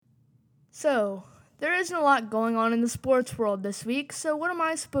So, there isn't a lot going on in the sports world this week, so what am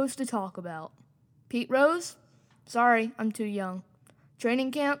I supposed to talk about? Pete Rose? Sorry, I'm too young. Training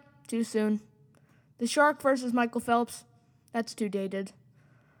camp? Too soon. The Shark versus Michael Phelps? That's too dated.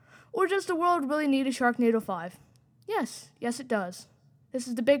 Or does the world really need a Sharknado 5? Yes it does. This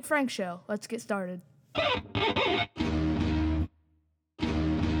is the Big Frank Show. Let's get started.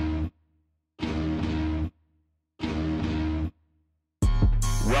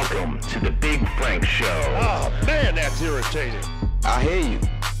 Welcome to the Big Frank Show. Oh, man, that's irritating. I hear you.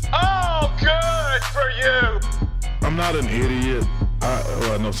 Oh, good for you. I'm not an idiot.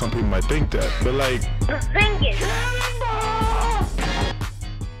 I know some people might think that, but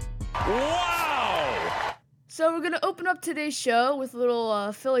Wow. So we're going to open up today's show with a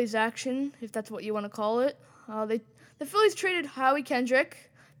little Phillies action, if that's what you want to call it. The Phillies traded Howie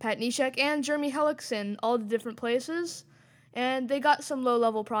Kendrick, Pat Neshek, and Jeremy Hellickson all to different places, and they got some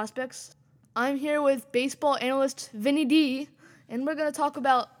low-level prospects. I'm here with baseball analyst Vinny D, and we're going to talk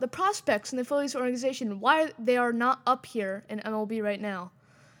about the prospects in the Phillies organization, why they are not up here in MLB right now.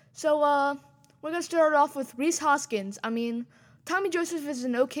 So we're going to start off with Rhys Hoskins. I mean, Tommy Joseph is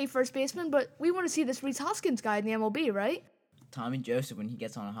an okay first baseman, but we want to see this Rhys Hoskins guy in the MLB, right? Tommy Joseph, when he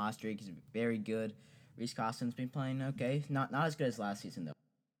gets on a hot streak, is very good. Rhys Hoskins been playing okay. Not as good as last season, though.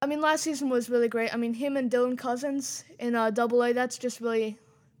 I mean, last season was really great. I mean, him and Dylan Cousins in Double-A, that's just really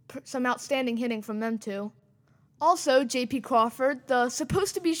some outstanding hitting from them two. Also, J.P. Crawford, the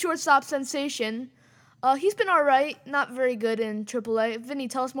supposed-to-be shortstop sensation, he's been all right, not very good in Triple-A. Vinny,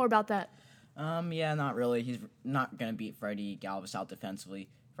 tell us more about that. Yeah, not really. He's not going to beat Freddie Galvis out defensively.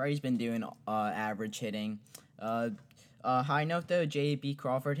 Freddie's been doing average hitting. High note, though, J.B.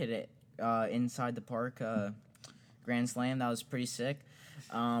 Crawford hit it inside the park, grand slam. That was pretty sick.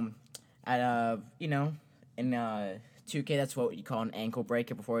 In 2K, that's what you call an ankle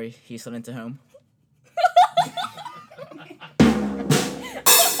breaker before he slid into home.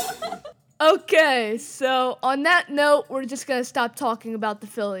 Okay, so on that note, we're just going to stop talking about the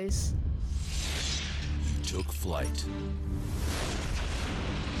Phillies. You took flight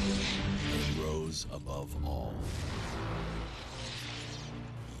and rose above all.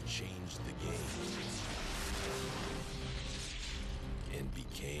 You changed the game and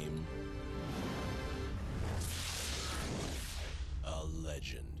became a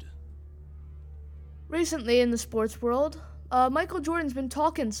legend. Recently in the sports world, Michael Jordan's been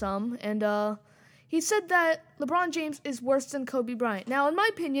talking some, and he said that LeBron James is worse than Kobe Bryant. Now, in my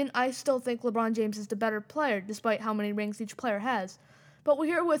opinion, I still think LeBron James is the better player, despite how many rings each player has. But we're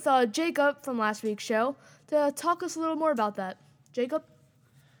here with Jacob from last week's show to talk us a little more about that. Jacob?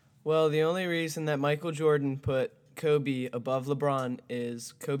 Well, the only reason that Michael Jordan put Kobe above LeBron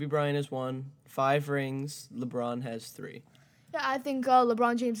is Kobe Bryant has won 5 rings, LeBron has 3. Yeah, I think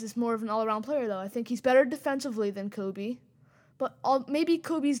LeBron James is more of an all-around player, though. I think he's better defensively than Kobe. But maybe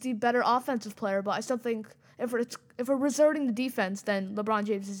Kobe's the better offensive player, but I still think if we're resorting to defense, then LeBron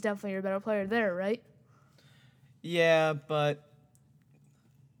James is definitely your better player there, right? Yeah, but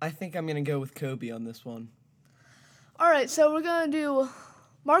I think I'm going to go with Kobe on this one. All right, so we're going to do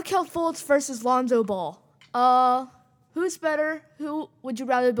Markelle Fultz versus Lonzo Ball. Who's better? Who would you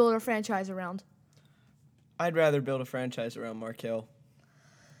rather build a franchise around? I'd rather build a franchise around Markelle.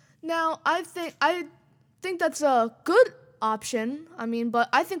 Now, I think that's a good option. I mean, but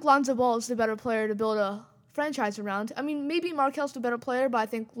I think Lonzo Ball is the better player to build a franchise around. I mean, maybe Markelle's the better player, but I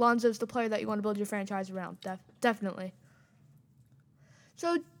think Lonzo's the player that you want to build your franchise around. Definitely.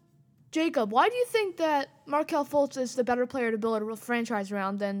 So, Jacob, why do you think that Markelle Fultz is the better player to build a franchise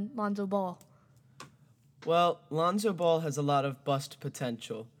around than Lonzo Ball? Well, Lonzo Ball has a lot of bust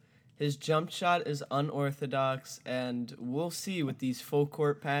potential. His jump shot is unorthodox, and we'll see with these full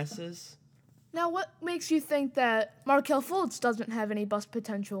court passes. Now, what makes you think that Markelle Fultz doesn't have any bust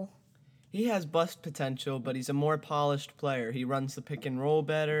potential? He has bust potential, but he's a more polished player. He runs the pick and roll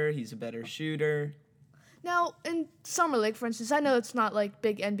better. He's a better shooter. Now, in Summer League, for instance, I know it's not like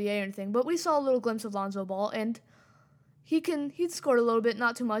big NBA or anything, but we saw a little glimpse of Lonzo Ball, and he scored a little bit,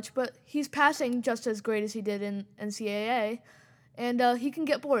 not too much, but he's passing just as great as he did in NCAA, and he can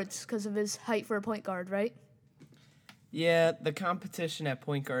get boards because of his height for a point guard, right? Yeah, the competition at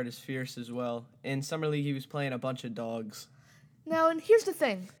point guard is fierce as well. In Summer League, he was playing a bunch of dogs. Now, and here's the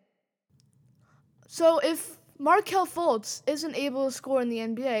thing. So if Markelle Fultz isn't able to score in the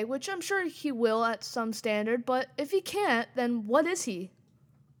NBA, which I'm sure he will at some standard, but if he can't, then what is he?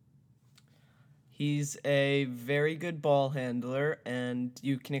 He's a very good ball handler, and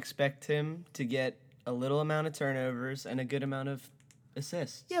you can expect him to get a little amount of turnovers and a good amount of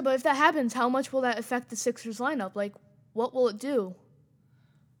assists. Yeah, but if that happens, how much will that affect the Sixers lineup? Like, what will it do?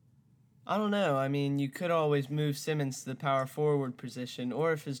 I don't know. I mean, you could always move Simmons to the power forward position,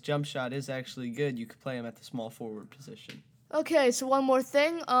 or if his jump shot is actually good, you could play him at the small forward position. Okay, so one more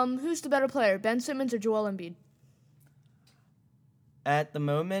thing. Who's the better player, Ben Simmons or Joel Embiid? At the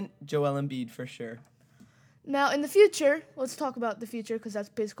moment, Joel Embiid for sure. Now, in the future, let's talk about the future because that's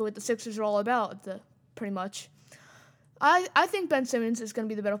basically what the Sixers are all about, pretty much. I think Ben Simmons is going to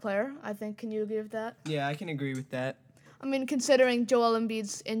be the better player. Can you agree with that? Yeah, I can agree with that. I mean, considering Joel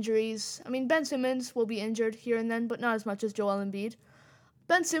Embiid's injuries, Ben Simmons will be injured here and then, but not as much as Joel Embiid.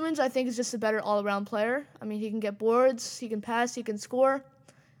 Ben Simmons, I think, is just a better all-around player. He can get boards, he can pass, he can score.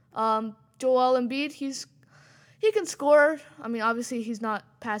 Joel Embiid, he can score. Obviously, he's not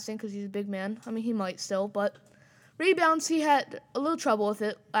passing because he's a big man. He might still, but rebounds, he had a little trouble with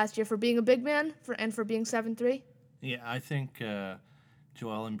it last year for being a big man and for being 7'3". Yeah, I think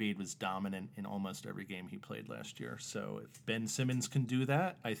Joel Embiid was dominant in almost every game he played last year. So if Ben Simmons can do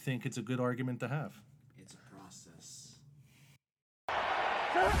that, I think it's a good argument to have. It's a process.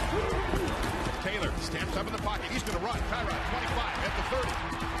 Taylor stands up in the pocket. He's going to run. Tyrod, 25 at the 30.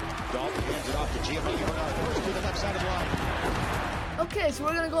 Dalton hands it off to Giovanni Bernard. First to the left side of the line. Okay, so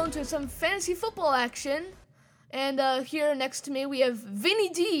we're going to go into some fantasy football action. And here next to me we have Vinny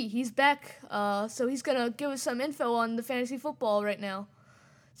D. He's back, so he's going to give us some info on the fantasy football right now.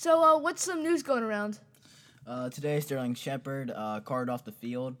 So what's some news going around? Today, Sterling Shepard carted off the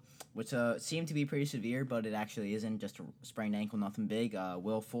field, which seemed to be pretty severe, but it actually isn't. Just a sprained ankle, nothing big.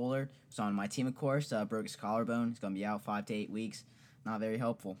 Will Fuller, who's on my team, of course, broke his collarbone. He's going to be out 5 to 8 weeks. Not very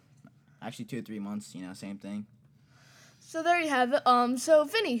helpful. Actually, 2 to 3 months, same thing. So there you have it. So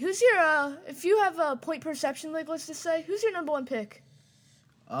Vinny, who's your, if you have a point perception league, let's just say, who's your number one pick?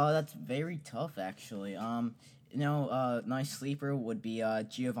 That's very tough, actually. Nice sleeper would be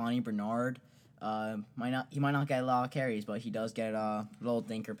Giovanni Bernard. He might not get a lot of carries, but he does get little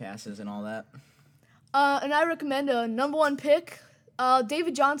dinker passes and all that. And I recommend a number one pick.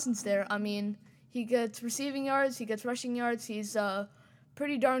 David Johnson's there. He gets receiving yards, he gets rushing yards. He's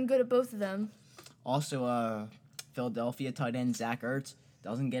pretty darn good at both of them. Also, Philadelphia tight end Zach Ertz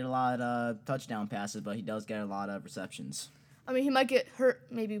doesn't get a lot of touchdown passes, but he does get a lot of receptions. He might get hurt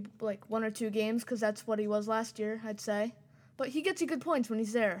maybe like 1 or 2 games because that's what he was last year, I'd say. But he gets you good points when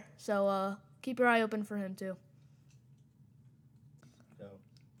he's there. So keep your eye open for him, too.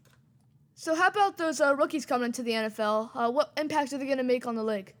 So how about those rookies coming into the NFL? What impact are they going to make on the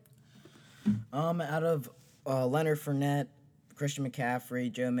league? Out of Leonard Fournette, Christian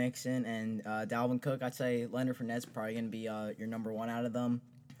McCaffrey, Joe Mixon, and Dalvin Cook, I'd say Leonard Fournette's probably going to be your number one out of them.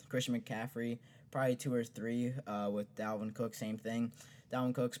 Christian McCaffrey, probably 2 or 3 with Dalvin Cook, same thing.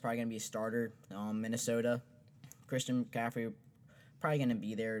 Dalvin Cook's probably going to be a starter, Minnesota. Christian McCaffrey probably going to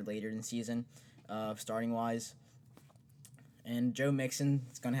be there later in the season, starting-wise. And Joe Mixon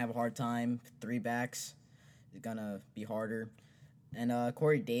is going to have a hard time. 3 backs is going to be harder. And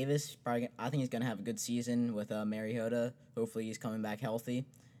Corey Davis, I think he's going to have a good season with Mariota. Hopefully he's coming back healthy.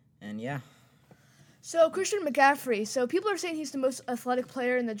 And, yeah. So, Christian McCaffrey. So, people are saying he's the most athletic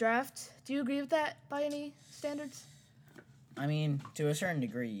player in the draft. Do you agree with that by any standards? To a certain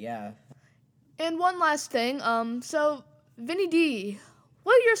degree, yeah. And one last thing. So, Vinny D,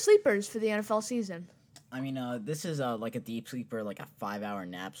 what are your sleepers for the NFL season? This is like a deep sleeper, like a 5-hour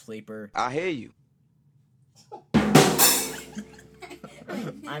nap sleeper. I hear you.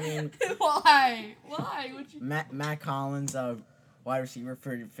 Why? Why? Matt Collins, wide receiver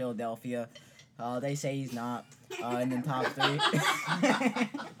for Philadelphia. They say he's not in the top 3.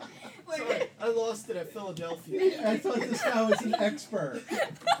 Sorry, I lost it at Philadelphia. I thought this guy was an expert.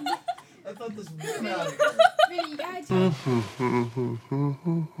 I thought this was out of here.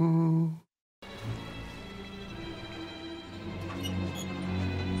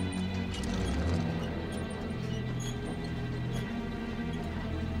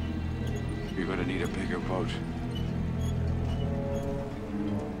 You're gonna need a bigger boat.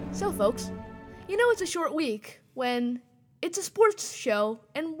 So, folks, it's a short week when it's a sports show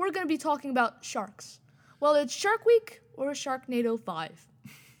and we're going to be talking about sharks. Well, it's Shark Week or Sharknado 5.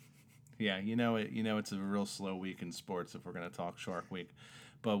 Yeah, it's a real slow week in sports if we're going to talk Shark Week.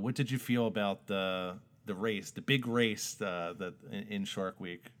 But what did you feel about the race, the big race that in Shark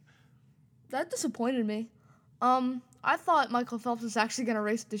Week? That disappointed me. I thought Michael Phelps was actually going to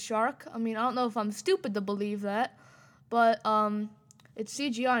race the shark. I don't know if I'm stupid to believe that, but it's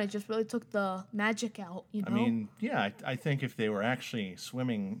CGI and it just really took the magic out, I think if they were actually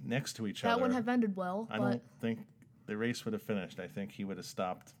swimming next to each other, that wouldn't have ended well. I don't think the race would have finished. I think he would have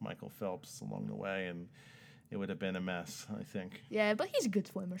stopped Michael Phelps along the way, and it would have been a mess, I think. Yeah, but he's a good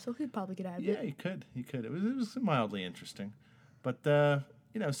swimmer, so he'd probably get out of it. Yeah, he could. It was mildly interesting. But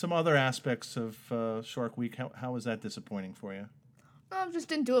some other aspects of Shark Week. How was that disappointing for you? Just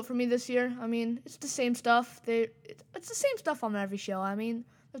didn't do it for me this year. I mean, it's the same stuff. It's the same stuff on every show. I mean,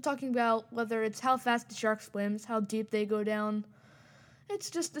 they're talking about whether it's how fast the shark swims, how deep they go down. It's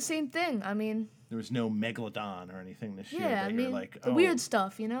just the same thing. I mean, there was no megalodon or anything this year. Yeah, that I you're mean, like, the weird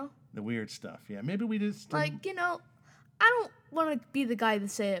stuff, you know? The weird stuff, yeah. Maybe we just I don't want to be the guy to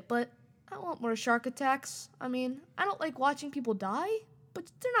say it, but I want more shark attacks. I mean, I don't like watching people die, but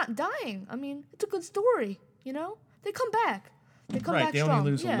they're not dying. I mean, it's a good story, you know? They come back. They come back they strong.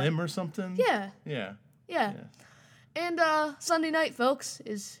 only lose a limb or something. Yeah. And Sunday night, folks,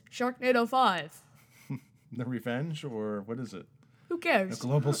 is Sharknado 5. The Revenge, or what is it? Who cares?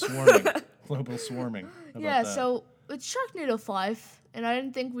 Global swarming. Global swarming. How about that? So it's Sharknado 5, and I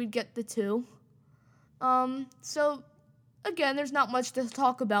didn't think we'd get the 2. So, again, there's not much to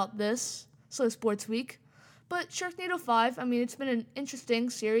talk about this Slow Sports Week. But Sharknado 5, I mean, it's been an interesting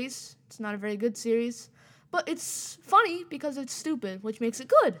series. It's not a very good series. But it's funny because it's stupid, which makes it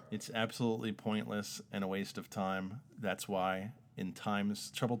good. It's absolutely pointless and a waste of time. That's why, in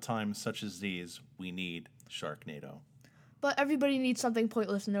troubled times such as these, we need Sharknado. But everybody needs something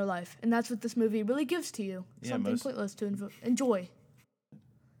pointless in their life, and that's what this movie really gives to you. Something pointless to enjoy.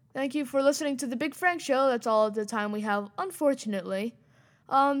 Thank you for listening to The Big Frank Show. That's all the time we have, unfortunately.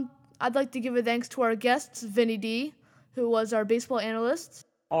 I'd like to give a thanks to our guests, Vinny D, who was our baseball analyst.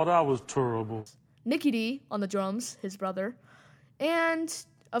 Oh, that was terrible. Nicky D on the drums, his brother. And,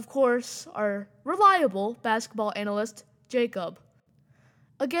 of course, our reliable basketball analyst, Jacob.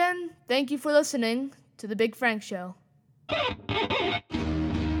 Again, thank you for listening to The Big Frank Show.